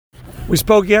We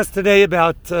spoke yesterday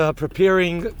about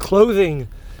preparing clothing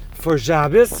for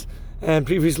Shabbos, and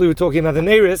previously we were talking about the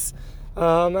Neiris.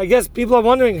 I guess people are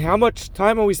wondering, how much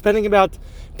time are we spending about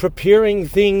preparing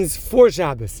things for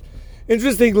Shabbos?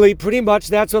 Interestingly, pretty much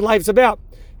that's what life's about,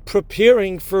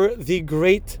 preparing for the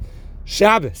great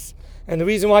Shabbos. And the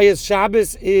reason why is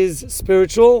Shabbos is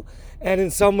spiritual and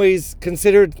in some ways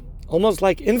considered almost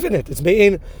like infinite. It's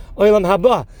Be'ein Olam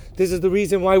Haba. This is the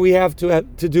reason why we have to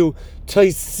do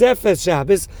Tosefes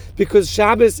Shabbos, because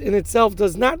Shabbos in itself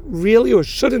does not really or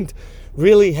shouldn't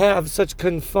really have such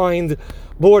confined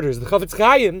borders. The Chafetz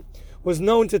Chaim was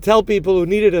known to tell people who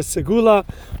needed a segula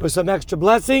or some extra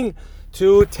blessing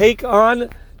to take on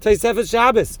Tosefes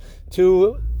Shabbos,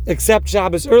 to accept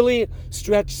Shabbos early,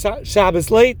 stretch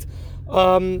Shabbos late,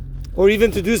 or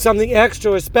even to do something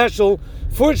extra or special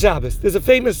for Shabbos. There's a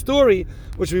famous story,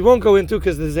 which we won't go into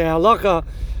because there's a halacha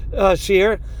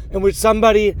shir, in which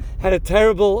somebody had a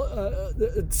terrible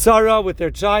tzara with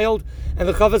their child, and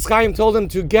the Chafetz Chaim told them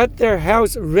to get their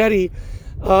house ready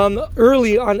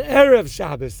early on Erev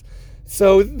Shabbos.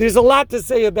 So there's a lot to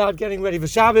say about getting ready for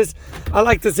Shabbos. I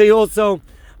like to say also,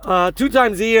 2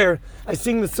 times a year, I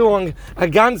sing the song, A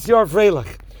Ganz Jahr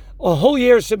Freilich. A whole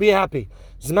year should be happy.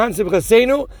 Zman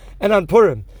Simchasenu and on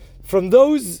Purim. From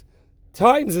those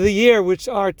times of the year, which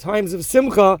are times of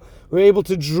Simcha, we're able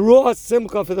to draw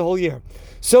Simcha for the whole year.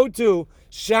 So too,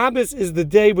 Shabbos is the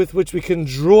day with which we can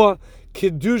draw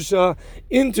Kedusha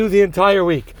into the entire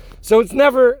week. So it's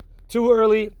never too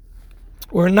early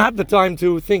or not the time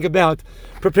to think about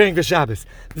preparing for Shabbos.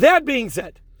 That being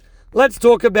said, let's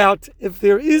talk about if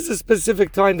there is a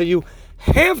specific time that you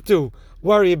have to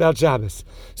worry about Shabbos.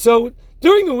 So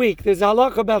during the week, there's a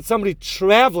halakha about somebody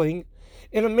traveling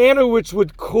in a manner which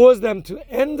would cause them to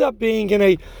end up being in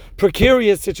a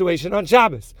precarious situation on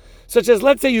Shabbos. Such as,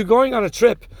 let's say you're going on a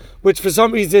trip, which for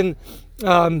some reason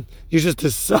you just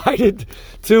decided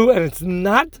to, and it's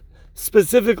not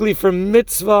specifically for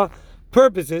mitzvah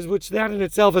purposes, which that in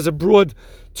itself is a broad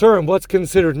term. What's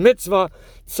considered mitzvah?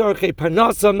 Tzarchei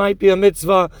parnasa might be a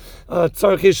mitzvah.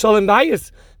 Tzarchei shalom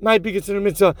bayis might be considered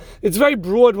mitzvah. It's very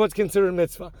broad what's considered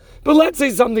mitzvah. But let's say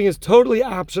something is totally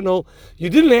optional. You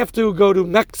didn't have to go to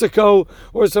Mexico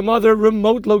or some other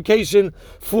remote location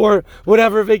for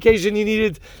whatever vacation you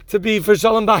needed to be for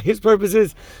shalom bayis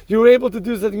purposes. You were able to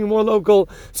do something more local.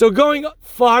 So going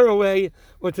far away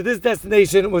or to this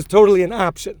destination was totally an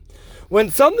option. When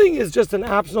something is just an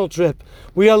optional trip,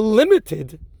 we are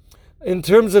limited in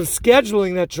terms of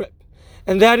scheduling that trip.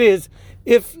 And that is,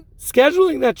 if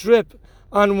scheduling that trip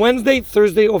on Wednesday,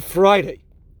 Thursday, or Friday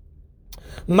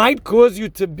might cause you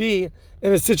to be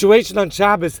in a situation on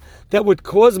Shabbos that would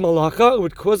cause malacha, it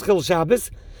would cause Chil Shabbos,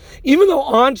 even though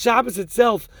on Shabbos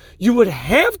itself you would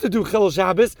have to do Chil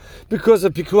Shabbos because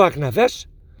of Pikuach Nefesh,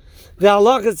 the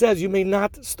halacha says you may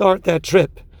not start that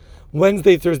trip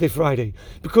Wednesday, Thursday, Friday.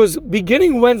 Because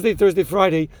beginning Wednesday, Thursday,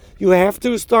 Friday, you have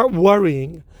to start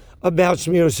worrying about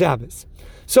Shmir Shabbos.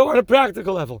 So on a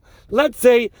practical level, let's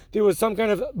say there was some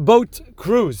kind of boat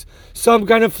cruise, some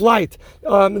kind of flight.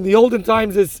 In the olden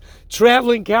times, it's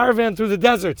traveling caravan through the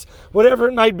deserts, whatever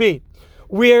it might be,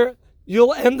 where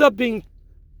you'll end up being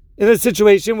in a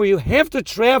situation where you have to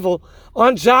travel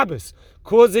on Shabbos,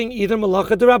 causing either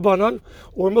malacha d'Rabbanan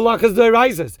or malachas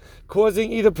d'Oraisa,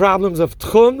 causing either problems of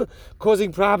tchum,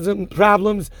 causing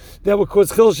problems that would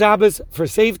cause Chil Shabbos for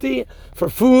safety, for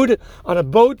food, on a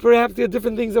boat perhaps. There are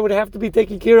different things that would have to be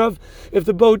taken care of if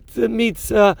the boat meets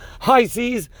high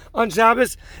seas on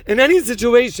Shabbos. In any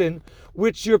situation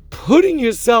which you're putting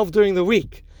yourself during the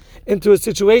week into a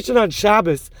situation on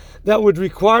Shabbos that would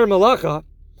require malacha,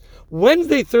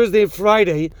 Wednesday, Thursday, and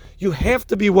Friday, you have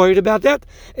to be worried about that,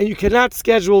 and you cannot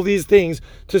schedule these things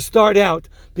to start out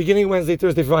beginning Wednesday,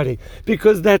 Thursday, Friday,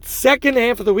 because that second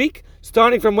half of the week,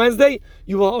 starting from Wednesday,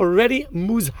 you are already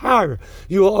muzhar.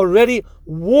 You are already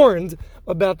warned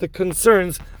about the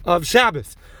concerns of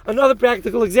Shabbos. Another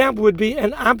practical example would be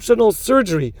an optional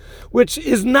surgery, which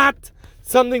is not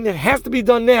something that has to be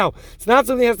done now. It's not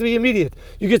something that has to be immediate.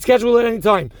 You can schedule it at any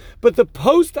time. But the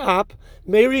post-op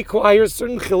may require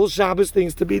certain Chil Shabbos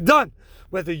things to be done.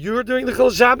 Whether you're doing the Chil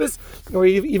Shabbos or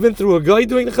even through a guy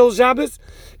doing the Chil Shabbos,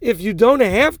 if you don't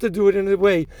have to do it in a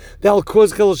way that'll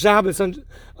cause Chil Shabbos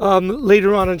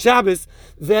later on Shabbos,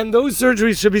 then those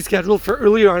surgeries should be scheduled for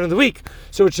earlier on in the week.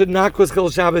 So it should not cause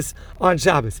Chil Shabbos on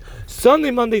Shabbos.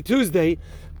 Sunday, Monday, Tuesday,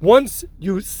 once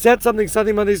you set something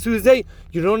Sunday, Monday, Tuesday,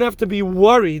 you don't have to be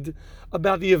worried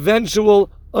about the eventual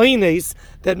oines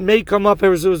that may come up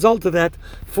as a result of that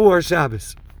for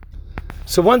Shabbos.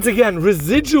 So once again,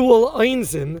 residual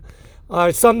oinsim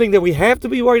are something that we have to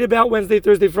be worried about Wednesday,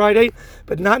 Thursday, Friday,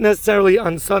 but not necessarily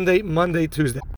on Sunday, Monday, Tuesday.